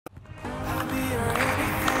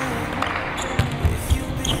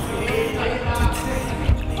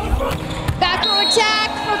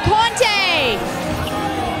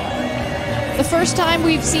first time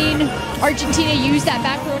we've seen Argentina use that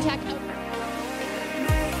back row attack.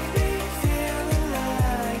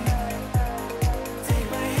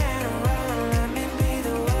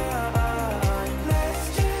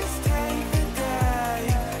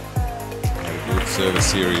 Good service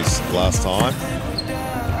series last time.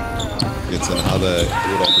 Gets another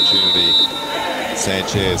good opportunity.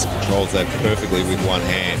 Sanchez controls that perfectly with one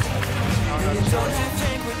hand.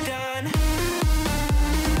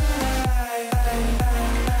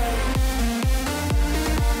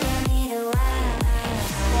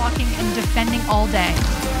 Blocking and defending all day.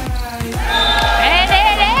 And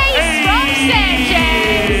it is from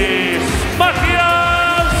Sanchez!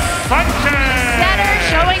 Matías Sánchez! Setter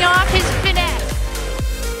showing off his finesse.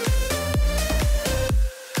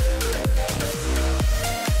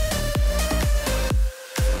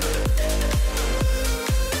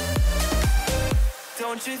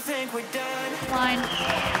 Don't you think we're done? Line.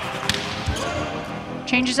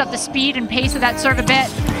 Changes up the speed and pace of that serve a bit.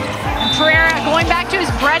 And Pereira going back to his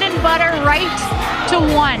bread and butter, right to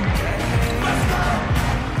one.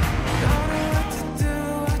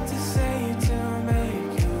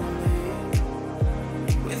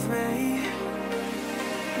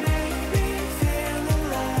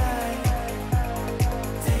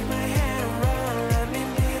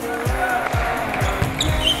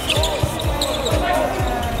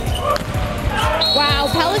 Wow,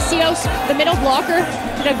 Palacios, the middle blocker,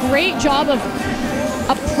 did a great job of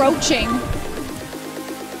approaching.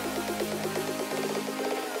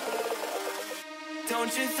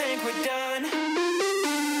 Don't you think we're done?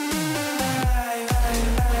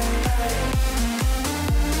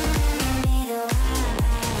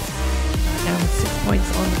 Now with 6 points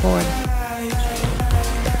on the board.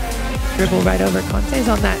 Dribble right over. Conte's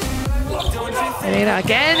on that. Pereira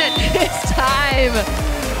again, and this time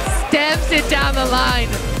stamps it down the line,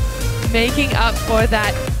 making up for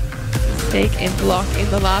that mistake in block in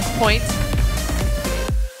the last point.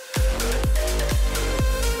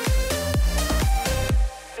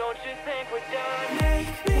 Don't you think we're done?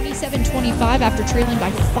 27-25 after trailing by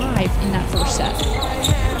 5 in that first set.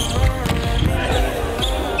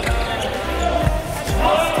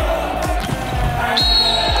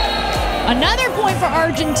 Another point for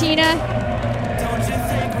Argentina.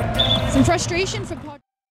 Some frustration from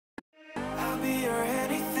I'll be your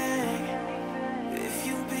anything if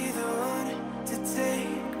you be the one to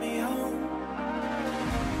take me home.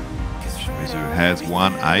 Rizzo has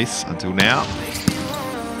one ace until now.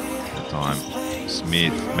 That time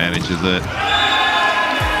Smith manages it.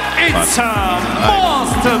 It's a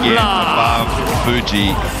monster above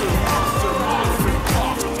Fujii.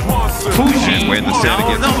 Fujii And when the setter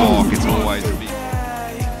gets a block, it's always a big.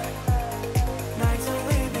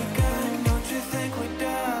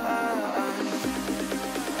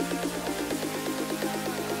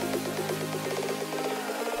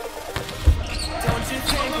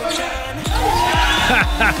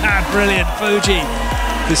 Brilliant. Fujii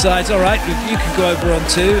decides, all right, if you can go over on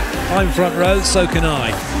 2, I'm front row, so can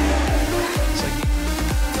I.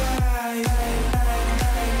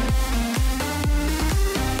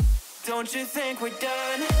 Don't you think we're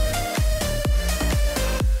done?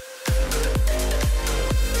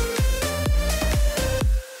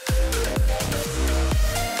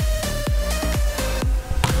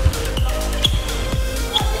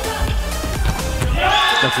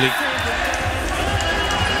 Lovely.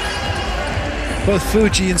 Both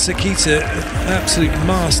Fujii and Sakita, absolute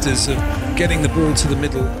masters of getting the ball to the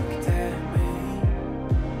middle.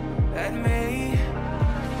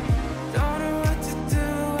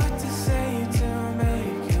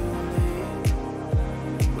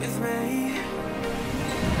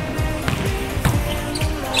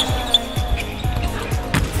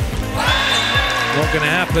 Not going to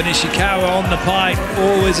happen. Ishikawa on the pipe,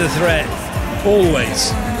 always a threat,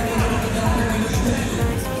 always.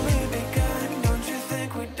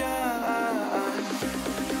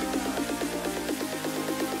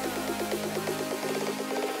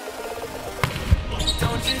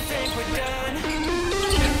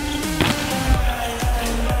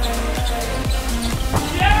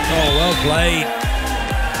 Oh, well played.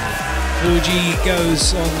 Fujii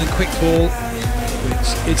goes on the quick ball, which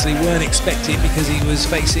Italy weren't expecting because he was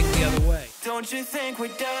facing the other way. Don't you think we're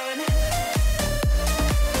done?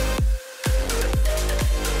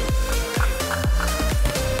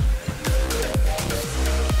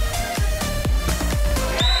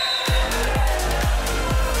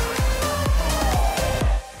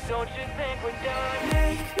 Don't you think we're done?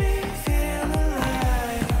 Make me feel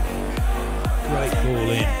alive. Great ball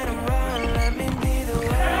in.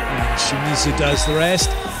 And Shimizu does the rest.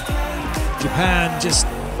 Japan just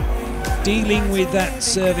dealing with that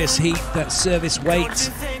service heat, that service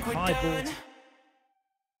weight. High ball.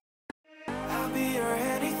 I'll be your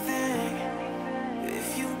anything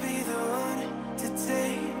if you be the one to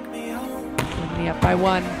take me home. Only up by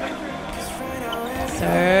 1.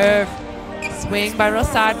 Serve. Swing by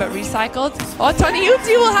Rosad, but recycled. Oh,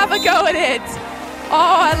 Toniutti will have a go at it.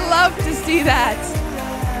 Oh, I love to see that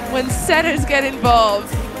when setters get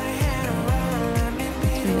involved.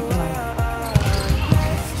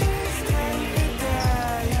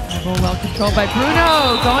 Well controlled by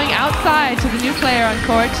Bruno, going outside to the new player on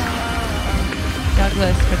court,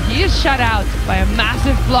 Douglas, but he is shut out by a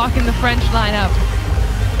massive block in the French lineup.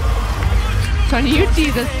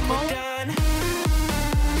 Toniutti, the small.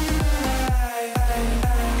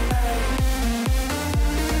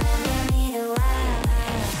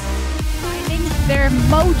 Finding their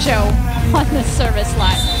mojo on the service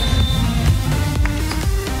line.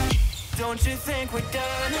 Don't you think we're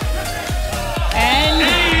done? And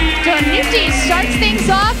Toniutti starts things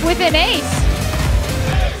off with an ace.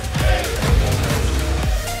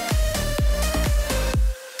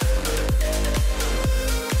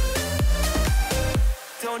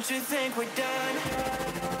 Don't you think we're done?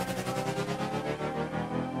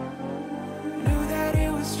 Knew that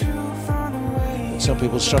it was true from the way. Some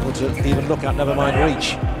people struggle to even look at, never mind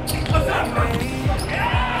reach.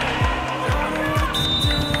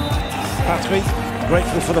 Patrick,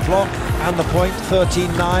 grateful for the block and the point,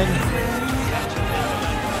 13-9.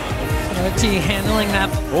 Toniutti handling that.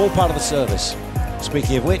 All part of the service.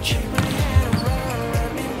 Speaking of which.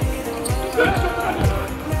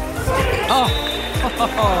 Oh,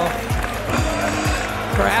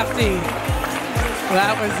 crafty.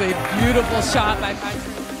 That was a beautiful shot by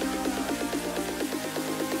Patrick.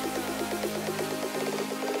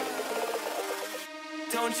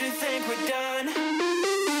 Don't you think we're done?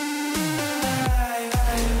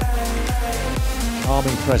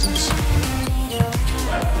 Calming presence.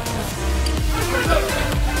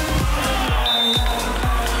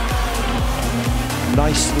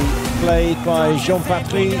 Nicely played by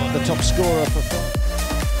Jean-Patrick, the top scorer for France.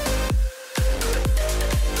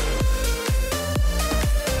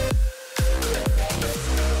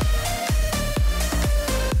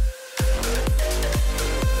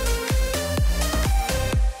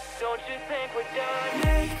 Don't you think we're done?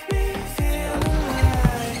 Make me feel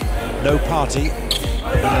alive. No party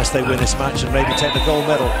unless they win this match and maybe take the gold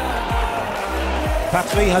medal.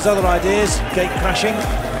 Patrick has other ideas. Gate crashing.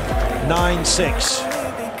 9-6.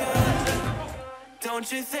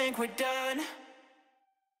 Don't you think we're done?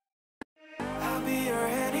 I'll be your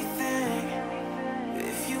anything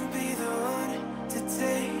if you be the one to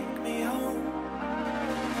take me home.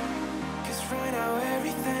 'Cause right now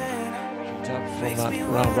everything Up from that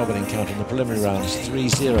round robin encounter in the preliminary rounds.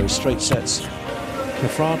 3-0 straight sets. For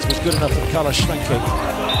France was good enough for Carla Schlenke.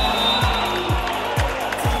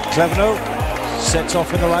 Cleveno sets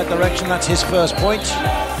off in the right direction. That's his first point.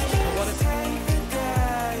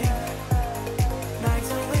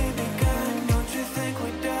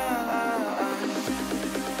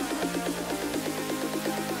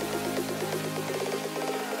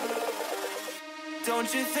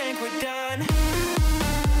 Don't you think we're done?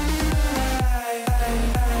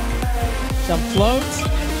 Jump float.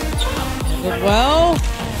 Did well.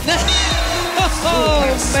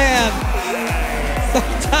 Oh man.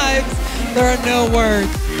 Sometimes there are no words.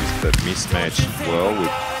 Used the mismatch well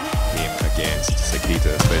with him against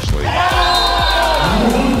Sekita especially.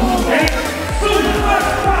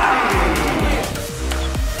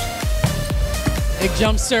 Big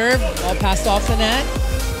jump serve, all passed off the net.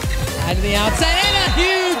 Side to the outside, and a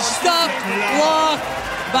huge stop block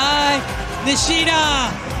by Nishida.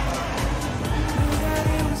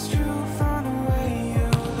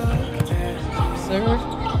 Serve,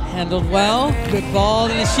 handled well. Good ball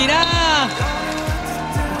to Nishida.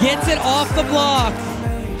 Gets it off the block.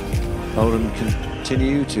 Poland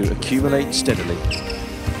continue to accumulate steadily.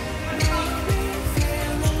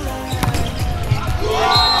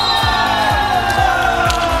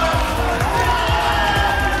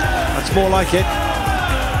 That's more like it.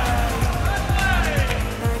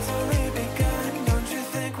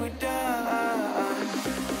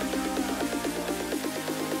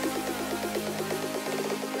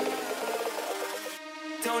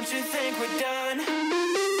 Don't you think we're done?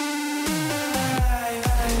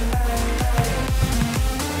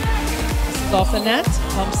 This is off the net.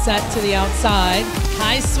 Pump set to the outside.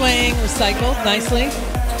 High swing, recycled nicely.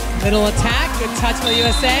 Middle attack, good touch by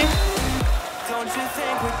USA. Don't you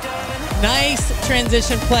think we're done? Nice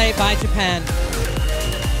transition play by Japan.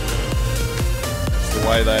 It's the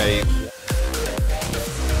way they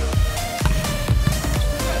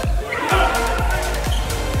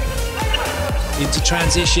into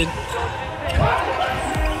transition.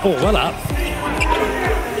 Oh, well up.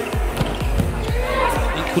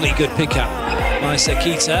 Equally good pickup by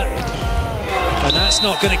Sekita. And that's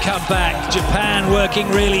not going to come back. Japan working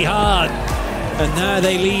really hard. And now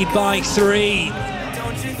they lead by 3.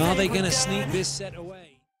 Are they going to sneak this set away?